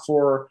and if not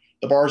for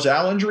the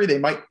Barzal injury, they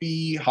might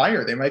be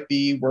higher. They might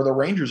be where the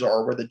Rangers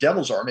are, where the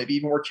Devils are, maybe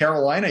even where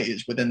Carolina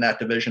is within that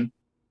division.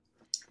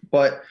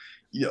 But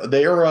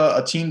they are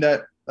a team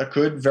that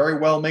could very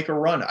well make a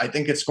run. I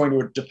think it's going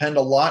to depend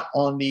a lot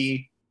on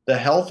the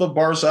health of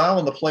Barzal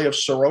and the play of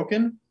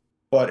Sorokin,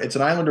 but it's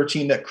an Islander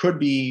team that could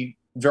be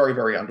very,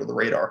 very under the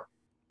radar.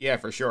 Yeah,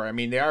 for sure. I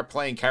mean, they are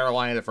playing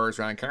Carolina the first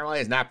round. Carolina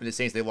has not been the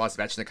same since they lost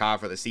Svechnikov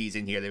for the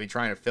season here. They've been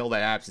trying to fill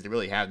that absence. They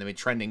really haven't. They've been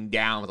trending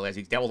down with the last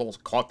week. Devils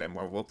almost caught them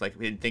where it looked like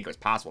we didn't think it was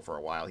possible for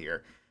a while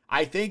here.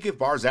 I think if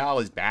Barzal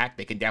is back,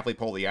 they can definitely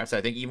pull the upset.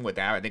 I think even with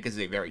that, I think this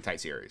is a very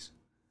tight series.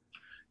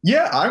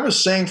 Yeah, I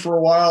was saying for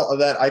a while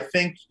that I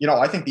think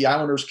the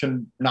Islanders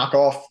can knock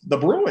off the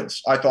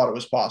Bruins. I thought it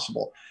was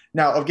possible.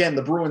 Now, again,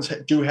 the Bruins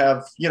do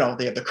have,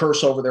 they have the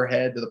curse over their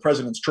head. They're the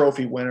President's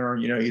Trophy winner.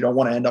 You don't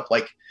want to end up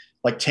like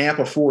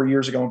Tampa 4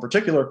 years ago in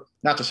particular.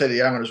 Not to say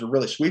the Islanders would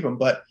really sweep them,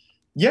 but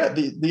Yeah,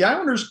 the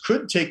Islanders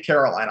could take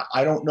Carolina.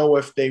 I don't know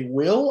if they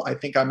will. I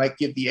think I might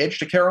give the edge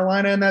to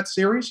Carolina in that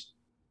series,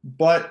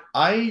 but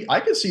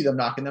I could see them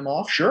knocking them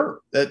off.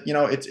 Sure, that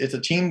it's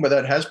a team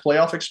that has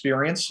playoff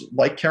experience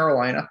like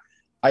Carolina.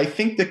 I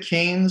think the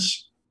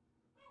Canes.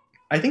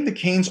 I think the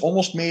Canes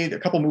almost made a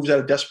couple moves out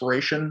of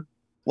desperation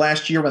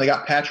last year when they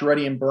got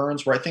Pacioretty and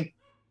Burns, where I think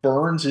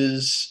Burns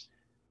is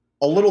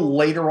a little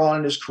later on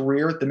in his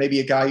career than maybe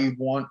a guy you'd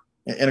want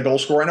in a goal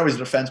scorer. I know he's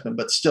a defenseman,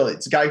 but still,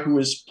 it's a guy who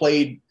has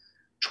played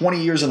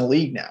 20 years in the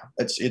league now.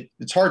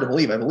 It's hard to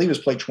believe. I believe he's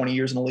played 20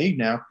 years in the league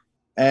now.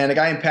 And a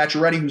guy in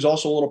Pacioretty who's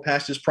also a little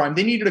past his prime.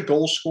 They needed a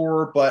goal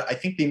scorer, but I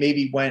think they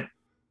maybe went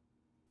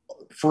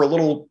for a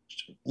little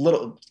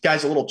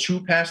guys a little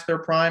too past their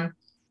prime.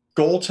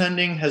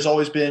 Goaltending has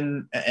always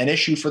been an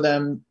issue for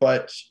them,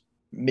 but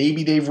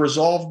maybe they've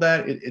resolved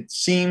that. It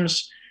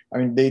seems. I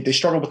mean, they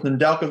struggled with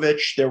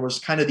Nedeljkovic. There was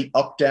kind of the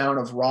up-down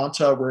of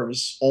Ranta where it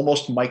was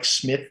almost Mike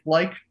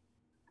Smith-like.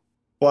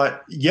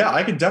 But, yeah,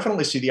 I could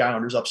definitely see the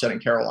Islanders upsetting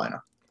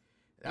Carolina.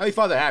 That'd be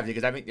fun to have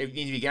because I mean, it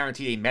needs to be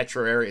guaranteed a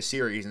metro area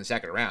series in the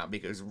second round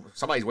because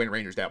somebody's winning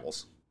Rangers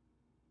Devils.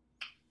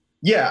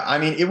 Yeah, I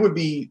mean, it would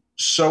be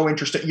so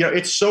interesting.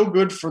 It's so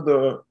good for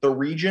the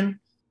region.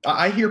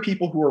 I hear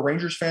people who are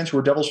Rangers fans, who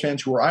are Devils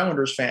fans, who are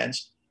Islanders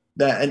fans,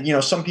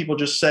 and some people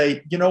just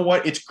say, you know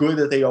what, it's good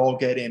that they all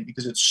get in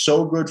because it's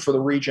so good for the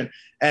region.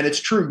 And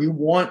it's true.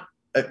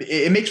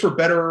 It makes for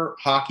better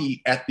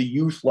hockey at the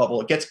youth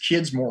level. It gets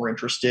kids more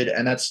interested.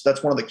 And that's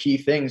one of the key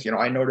things.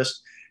 I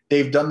noticed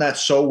they've done that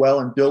so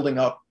well in building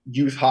up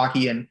youth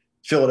hockey in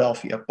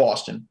Philadelphia,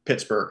 Boston,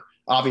 Pittsburgh.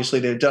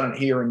 Obviously, they've done it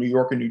here in New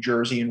York and New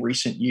Jersey in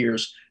recent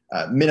years.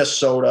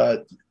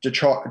 Minnesota,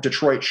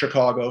 Detroit,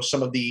 Chicago,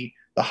 some of the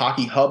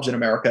hockey hubs in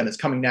America. And it's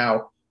coming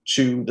now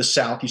to the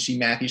South. You see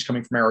Matthews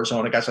coming from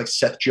Arizona, guys like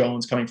Seth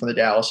Jones coming from the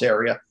Dallas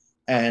area.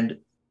 And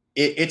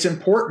it's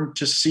important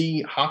to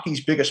see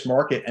hockey's biggest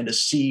market and to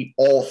see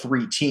all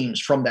three teams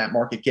from that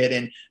market get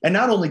in. And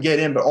not only get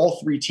in, but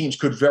all three teams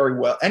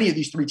any of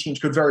these three teams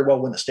could very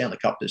well win the Stanley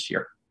Cup this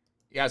year.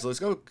 Yeah, so let's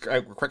go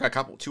quick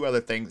two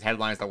other things,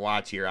 headlines to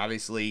watch here.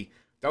 Obviously,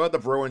 talk about the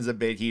Bruins a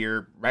bit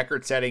here.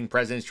 Record-setting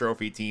President's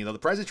Trophy team. Though the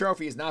President's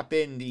Trophy has not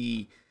been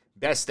the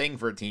best thing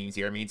for teams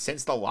here. I mean,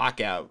 since the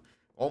lockout,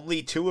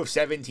 only 2 of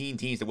 17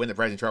 teams to win the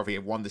President's Trophy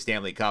have won the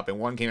Stanley Cup, and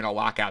one came in a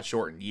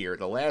lockout-shortened year.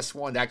 The last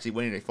one to actually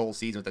win in a full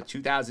season was the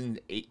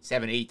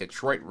 2007-8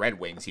 Detroit Red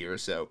Wings here.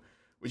 So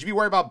would you be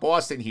worried about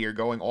Boston here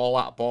going all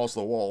out balls to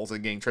the walls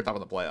and getting tripped up in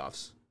the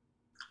playoffs?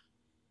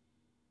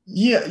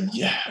 Yeah.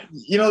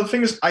 The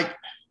thing is, I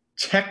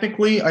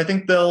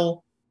think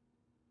they'll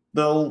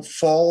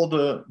fall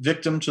the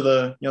victim to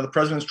the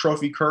President's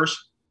Trophy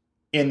curse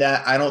in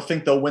that I don't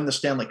think they'll win the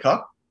Stanley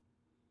Cup,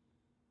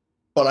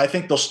 but I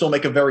think they'll still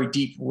make a very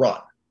deep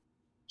run.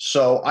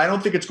 So I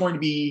don't think it's going to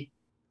be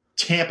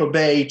Tampa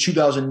Bay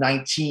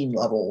 2019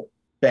 level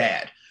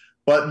bad,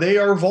 but they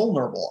are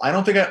vulnerable. I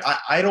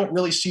don't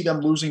really see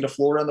them losing to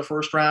Florida in the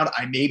first round.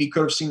 I maybe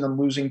could have seen them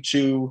losing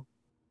to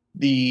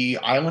the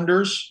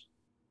Islanders,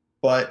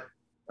 or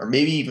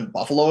maybe even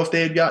Buffalo if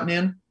they had gotten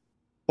in.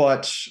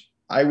 But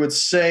I would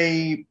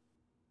say,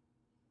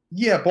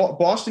 yeah,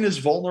 Boston is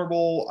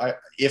vulnerable.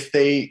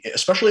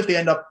 Especially if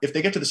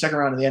they get to the second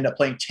round and they end up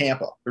playing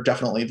Tampa, they're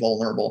definitely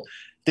vulnerable.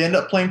 If they end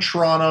up playing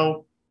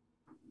Toronto,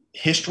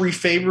 history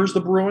favors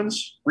the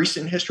Bruins.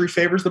 Recent history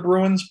favors the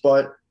Bruins,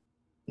 but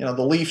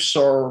the Leafs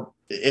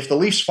if the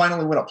Leafs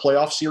finally win a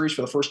playoff series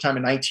for the first time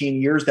in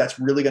 19 years, that's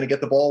really going to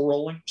get the ball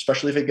rolling,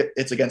 especially if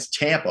it's against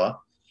Tampa.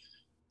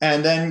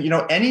 And then,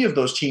 any of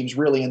those teams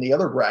really in the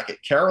other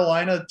bracket,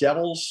 Carolina,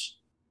 Devils,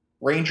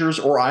 Rangers,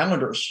 or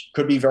Islanders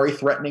could be very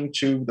threatening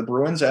to the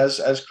Bruins,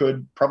 as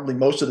could probably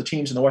most of the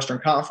teams in the Western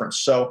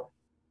Conference. So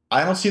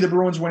I don't see the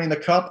Bruins winning the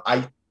Cup.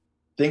 I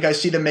think I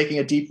see them making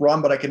a deep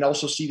run, but I can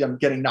also see them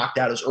getting knocked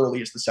out as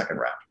early as the second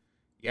round.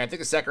 Yeah, I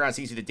think the second round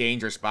seems to be the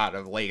danger spot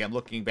of late. I'm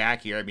looking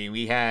back here. I mean,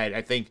 we had,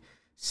 I think,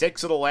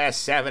 6 of the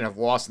last 7 have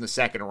lost in the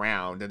second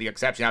round. And the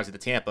exception, obviously, the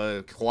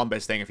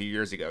Tampa-Columbus thing a few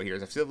years ago here.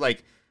 I feel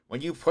like when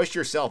you push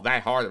yourself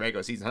that hard in the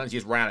regular season, sometimes you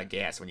just run out of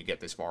gas when you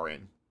get this far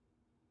in.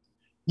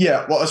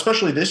 Yeah, well,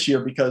 especially this year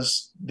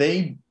because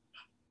they,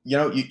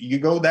 you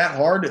go that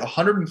hard,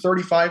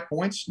 135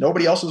 points.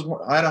 Nobody else has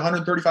had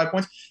 135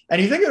 points.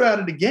 And you think about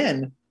it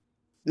again,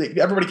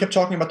 everybody kept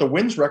talking about the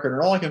wins record,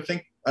 and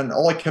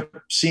all I kept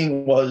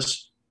seeing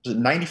was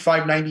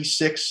 95,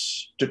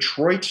 96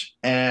 Detroit,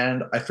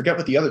 and I forget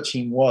what the other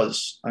team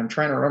was. I'm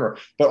trying to remember.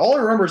 But all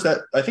I remember is that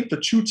I think the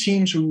 2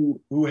 teams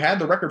who had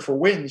the record for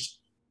wins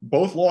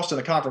both lost in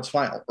the conference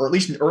final, or at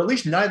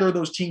least neither of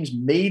those teams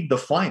made the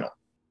final.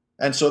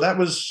 And so that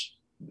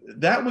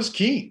was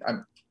key.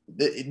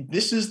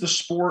 This is the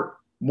sport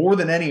more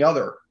than any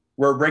other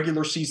where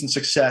regular season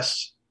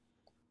success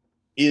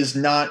is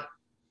not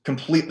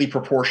completely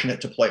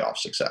proportionate to playoff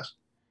success.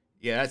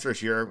 Yeah, that's for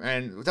sure.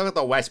 And we'll talk about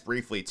the West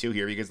briefly too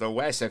here, because the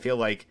West, I feel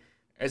like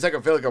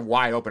a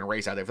wide open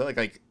race out there. I feel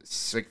like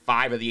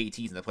 5 of the 8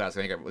 teams in the playoffs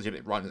I think are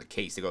legitimate run the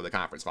case to go to the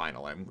conference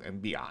final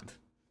and beyond.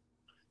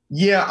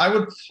 Yeah, I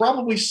would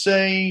probably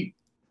say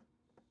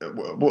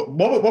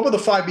what would the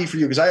five be for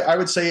you? Because I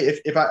would say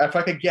if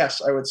I could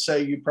guess, I would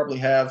say you'd probably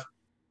have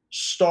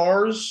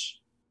Stars,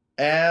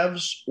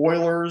 Avs,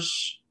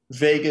 Oilers,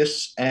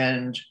 Vegas,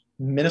 and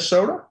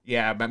Minnesota.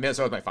 Yeah,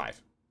 Minnesota's my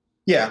five.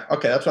 Yeah,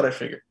 okay, that's what I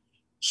figured.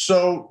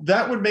 So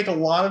that would make a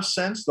lot of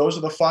sense. Those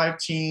are the five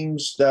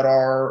teams that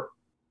are,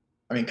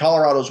 I mean,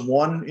 Colorado's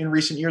won in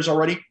recent years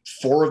already.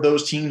 Four of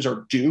those teams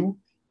are due.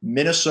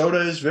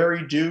 Minnesota is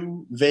very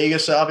due.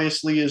 Vegas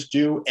obviously is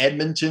due.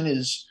 Edmonton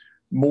is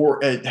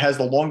it has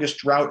the longest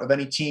drought of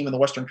any team in the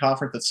Western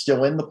Conference that's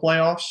still in the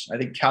playoffs. I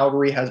think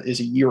Calgary is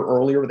a year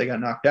earlier where they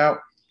got knocked out.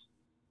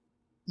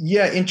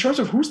 Yeah, in terms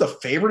of who's the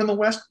favorite in the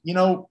West,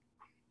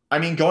 I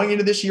mean, going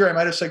into this year, I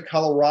might have said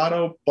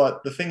Colorado,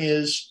 but the thing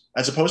is,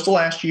 as opposed to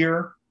last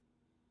year,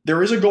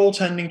 there is a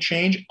goaltending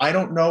change. I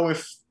don't know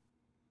if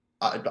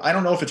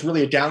it's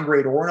really a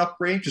downgrade or an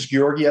upgrade because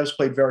Georgiev's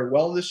played very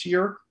well this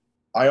year.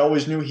 I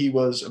always knew he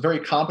was a very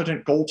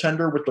competent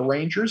goaltender with the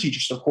Rangers. He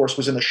just, of course,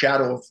 was in the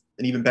shadow of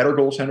an even better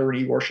goaltender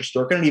in Igor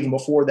Shesterkin, and even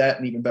before that,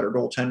 an even better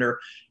goaltender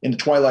in the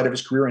twilight of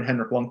his career in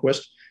Henrik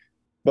Lundqvist.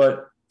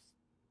 But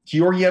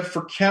Georgiev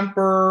for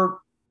Kemper,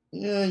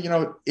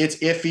 it's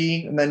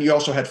iffy. And then you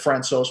also had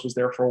Francouz was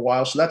there for a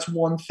while. So that's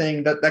one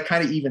thing that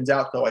kind of evens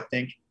out, though, I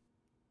think.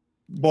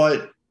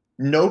 But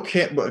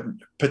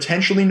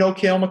potentially no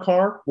Cale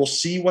Makar. We'll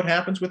see what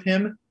happens with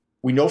him.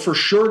 We know for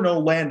sure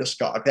no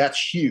Landeskog. That's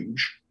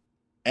huge.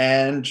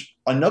 And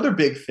another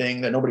big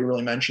thing that nobody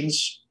really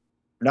mentions,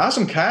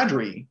 Nazem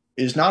Kadri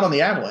is not on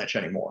the Avalanche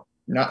anymore.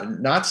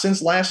 Not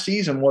since last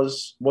season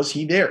was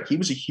he there. He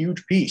was a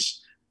huge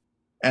piece.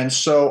 And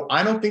so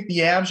I don't think the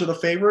Avs are the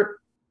favorite.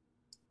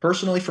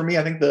 Personally, for me,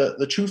 I think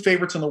the two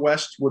favorites in the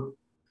West would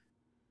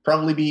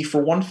probably be,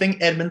 for one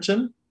thing,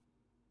 Edmonton.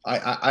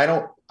 I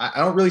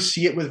don't really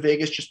see it with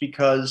Vegas just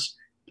because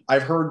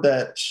I've heard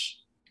that,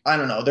 I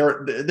don't know,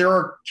 there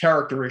are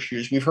character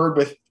issues. We've heard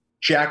with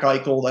Jack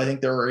Eichel, I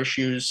think there are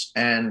issues.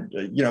 And,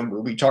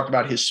 we talked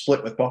about his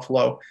split with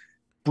Buffalo.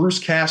 Bruce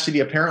Cassidy,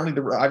 apparently,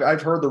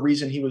 I've heard the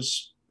reason he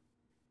was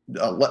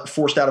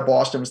forced out of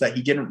Boston was that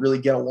he didn't really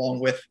get along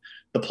with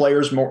the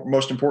players,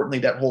 most importantly,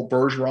 that whole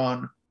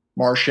Bergeron,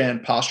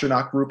 Marchand,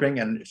 Pasternak grouping.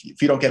 And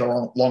if you don't get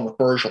along with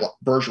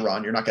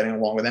Bergeron, you're not getting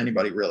along with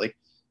anybody, really.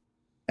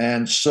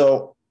 And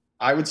so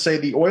I would say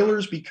the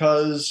Oilers,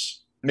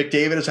 because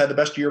McDavid has had the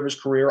best year of his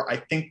career. I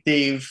think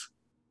they've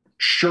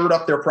shored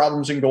up their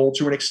problems in goal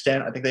to an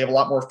extent. I think they have a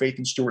lot more faith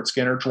in Stuart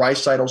Skinner.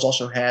 Draisaitl's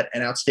also had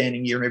an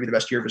outstanding year, maybe the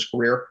best year of his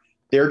career.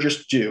 They're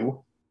just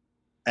due.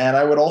 And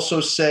I would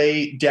also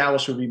say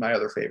Dallas would be my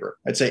other favorite.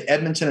 I'd say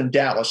Edmonton and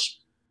Dallas,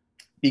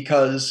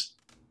 because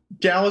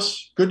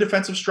Dallas, good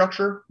defensive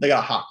structure. They got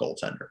a hot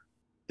goaltender.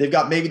 They've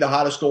got maybe the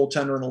hottest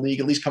goaltender in the league,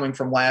 at least coming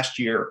from last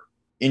year,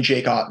 in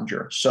Jake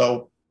Ottinger.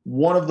 So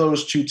one of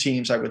those two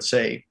teams, I would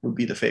say, would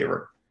be the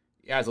favorite.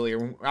 Yeah,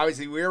 absolutely.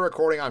 Obviously, we were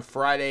recording on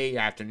Friday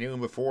afternoon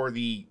before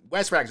the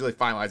West Rack really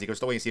finalized. We're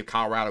still waiting to see if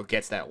Colorado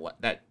gets that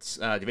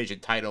division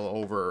title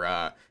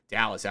over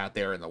Dallas out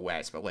there in the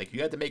West. But,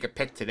 you had to make a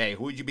pick today.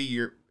 Who would you be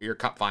your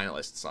cup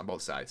finalists on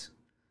both sides?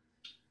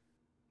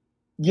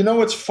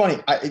 It's funny.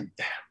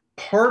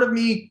 Part of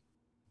me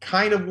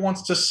kind of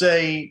wants to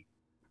say,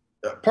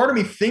 part of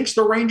me thinks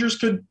the Rangers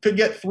could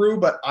get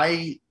through, but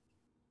I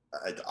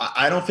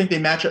don't think they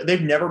match up.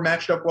 They've never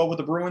matched up well with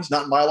the Bruins,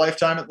 not in my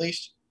lifetime at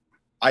least.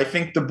 I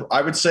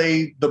would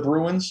say the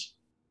Bruins.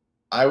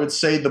 I would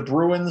say the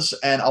Bruins,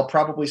 and I'll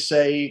probably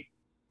say,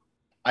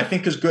 I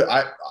think is good.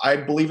 I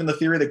believe in the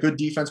theory that good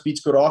defense beats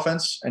good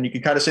offense, and you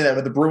can kind of say that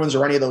with the Bruins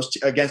or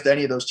against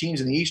any of those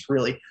teams in the East,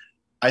 really.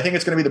 I think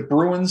it's going to be the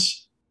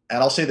Bruins, and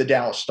I'll say the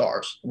Dallas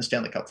Stars in the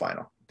Stanley Cup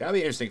final. That'd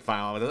be an interesting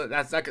final.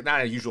 That's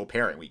not a usual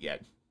pairing we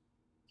get.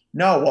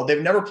 No, well,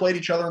 they've never played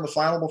each other in the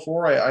final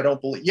before. I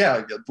don't believe.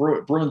 Yeah,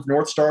 Bruins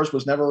North Stars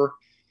was never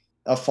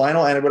a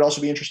final, and it would also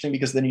be interesting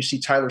because then you see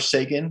Tyler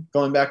Seguin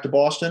going back to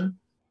Boston.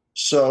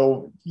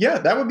 So yeah,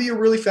 that would be a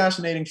really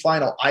fascinating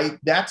final.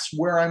 That's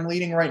where I'm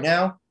leaning right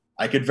now.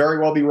 I could very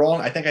well be wrong.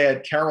 I think I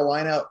had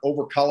Carolina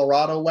over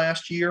Colorado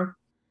last year.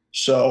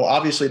 So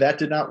obviously that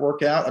did not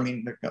work out. I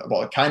mean,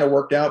 well, it kind of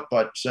worked out,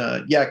 but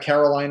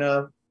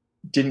Carolina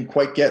didn't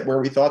quite get where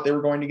we thought they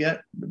were going to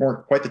get. They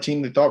weren't quite the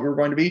team they thought we were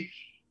going to be.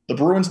 The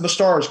Bruins and the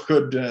Stars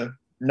could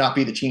not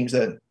be the teams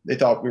that they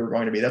thought we were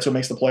going to be. That's what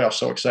makes the playoffs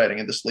so exciting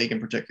in this league in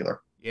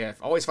particular. Yeah,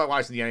 always fun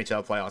watching the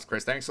NHL playoffs,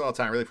 Chris. Thanks all the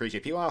time. Really appreciate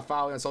it. People want to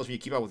follow you on social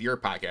media, keep up with your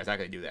podcast. How can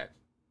they do that?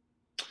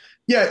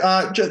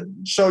 Yeah,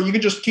 so you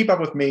can just keep up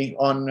with me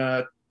on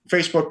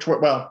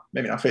Facebook,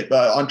 maybe not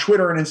Facebook, on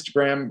Twitter and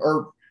Instagram,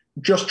 or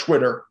just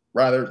Twitter,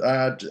 rather,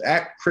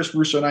 at Chris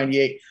Russo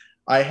 98.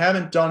 I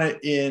haven't done it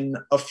in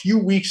a few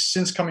weeks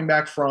since coming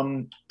back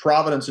from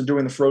Providence and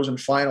doing the Frozen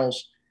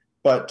Finals,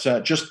 but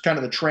just kind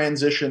of the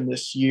transition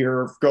this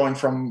year, going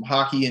from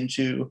hockey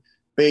into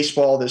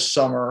baseball this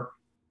summer,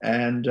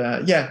 and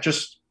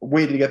just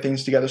waiting to get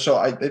things together. So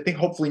I think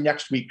hopefully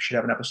next week we should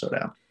have an episode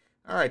out.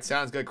 All right,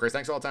 sounds good, Chris.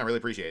 Thanks all the time. Really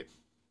appreciate it.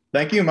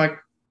 Thank you, Mike.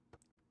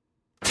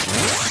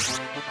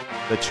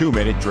 The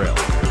 2-minute drill.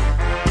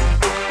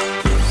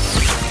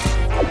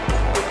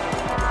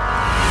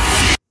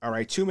 All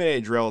right,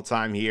 2-minute drill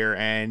time here.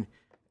 And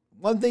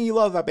one thing you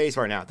love about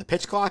baseball right now, the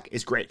pitch clock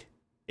is great.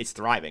 It's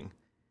thriving.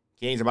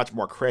 Games are much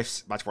more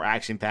crisp, much more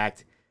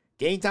action-packed.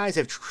 Game times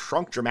have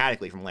shrunk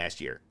dramatically from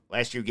last year.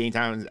 Last year, game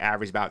times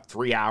averaged about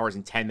 3 hours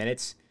and 10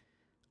 minutes.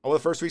 Over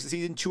the first weeks of the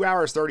season, 2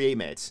 hours, 38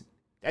 minutes.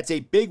 That's a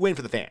big win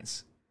for the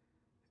fans.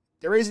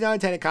 There is an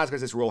unintended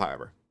consequence to this rule,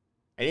 however.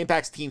 It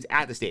impacts teams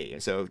at the stadium.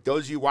 So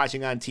those of you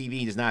watching on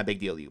TV, is not a big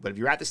deal to you. But if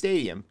you're at the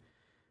stadium,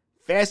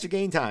 faster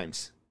game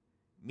times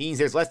means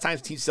there's less time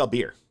for teams to sell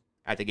beer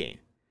at the game.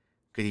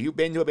 Because if you've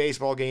been to a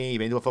baseball game, you've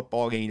been to a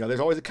football game, there's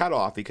always a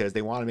cutoff because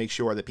they want to make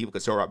sure that people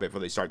can sober up before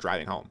they start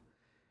driving home.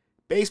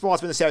 Baseball,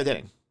 it's been the 7th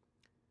inning.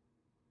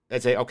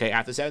 Let's say, okay,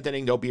 after the 7th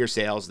inning, no beer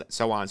sales,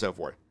 so on and so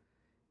forth.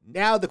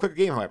 Now, the quicker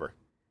game, however.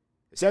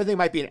 The 7th inning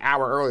might be an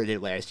hour earlier than it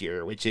did last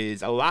year, which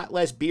is a lot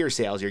less beer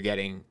sales you're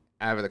getting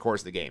over the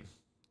course of the game.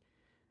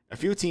 A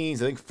few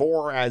teams, I think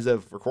 4 as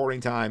of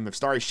recording time, have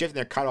started shifting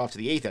their cutoff to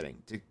the 8th inning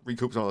to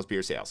recoup some of those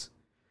beer sales.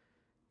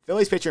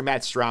 Phillies pitcher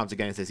Matt Strom's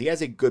against this. He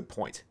has a good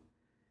point.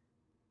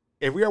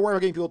 If we are worried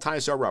about getting people time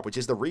to sober up, which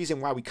is the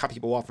reason why we cut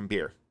people off from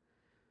beer,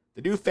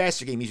 the new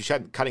faster game means you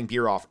should be cutting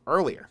beer off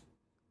earlier,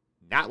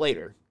 not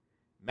later.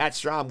 Matt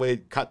Strom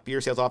would cut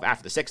beer sales off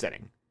after the 6th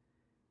inning,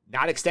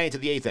 not extend it to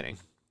the 8th inning.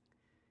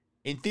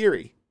 In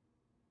theory,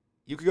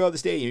 you could go to the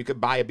stadium, you could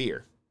buy a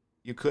beer.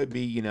 You could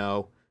be,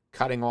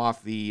 cutting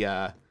off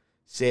the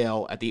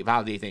sale at the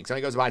bottom of the 8th inning.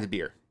 Somebody goes and buys a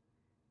beer.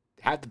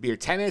 Have the beer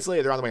 10 minutes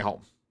later, they're on the way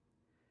home.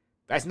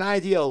 That's not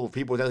ideal for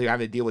people who have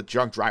to deal with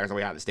drunk drivers on the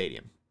way out of the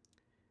stadium.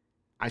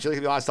 I'm sure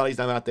there's going to be a lot of studies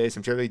done about this.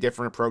 I'm sure there'll be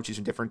different approaches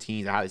from different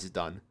teams on how this is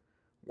done.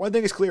 One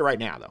thing is clear right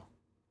now, though.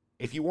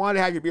 If you want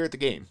to have your beer at the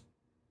game,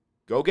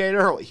 go get it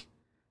early.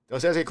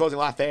 Those sales are closing a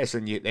lot faster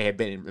than they have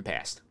been in the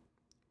past.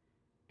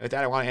 With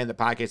that, I want to end the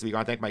podcast this week. I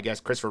want to thank my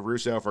guest, Christopher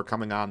Russo, for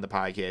coming on the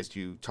podcast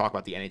to talk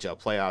about the NHL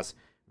playoffs.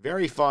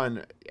 Very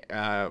fun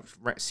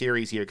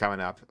series here coming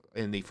up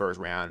in the first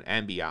round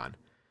and beyond.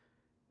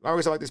 I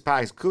always like this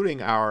podcast,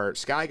 including our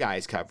Sky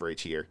Guys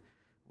coverage here.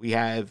 We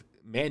have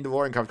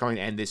Mandalorian coverage coming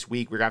to end this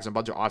week. We're going to have some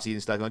bunch of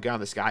off-season stuff. You'll get on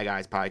the Sky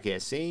Guys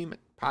podcast. Same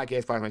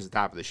podcast platform as the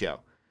top of the show.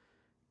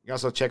 You can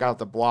also check out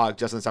the blog,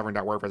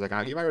 justinsuffering.wordpress.com.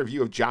 Give you my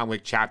review of John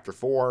Wick Chapter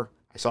 4.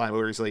 I saw that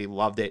movie recently,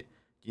 loved it.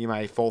 Give you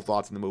my full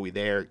thoughts on the movie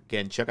there.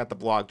 Again, check out the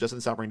blog,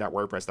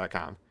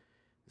 justinsuffering.wordpress.com.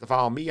 So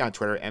follow me on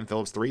Twitter,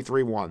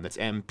 mphillips331. That's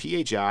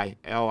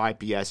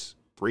MPHILIPS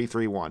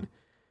 331.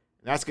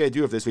 And that's going to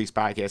do it for this week's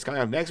podcast.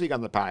 Coming up next week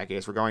on the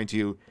podcast, we're going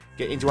to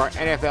get into our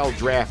NFL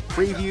draft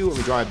preview. We'll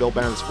be joined by Bill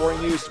Bennett of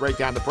Sporting News to break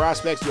down the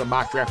prospects, do a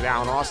mock draft with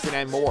Alan Austin,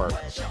 and more.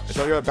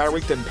 So you have a better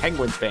week than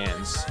Penguins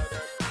fans.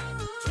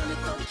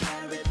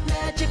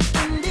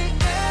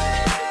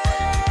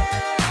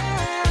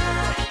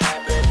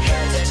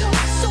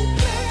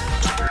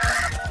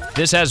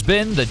 This has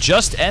been the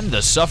Just End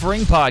the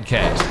Suffering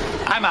podcast.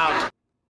 I'm out.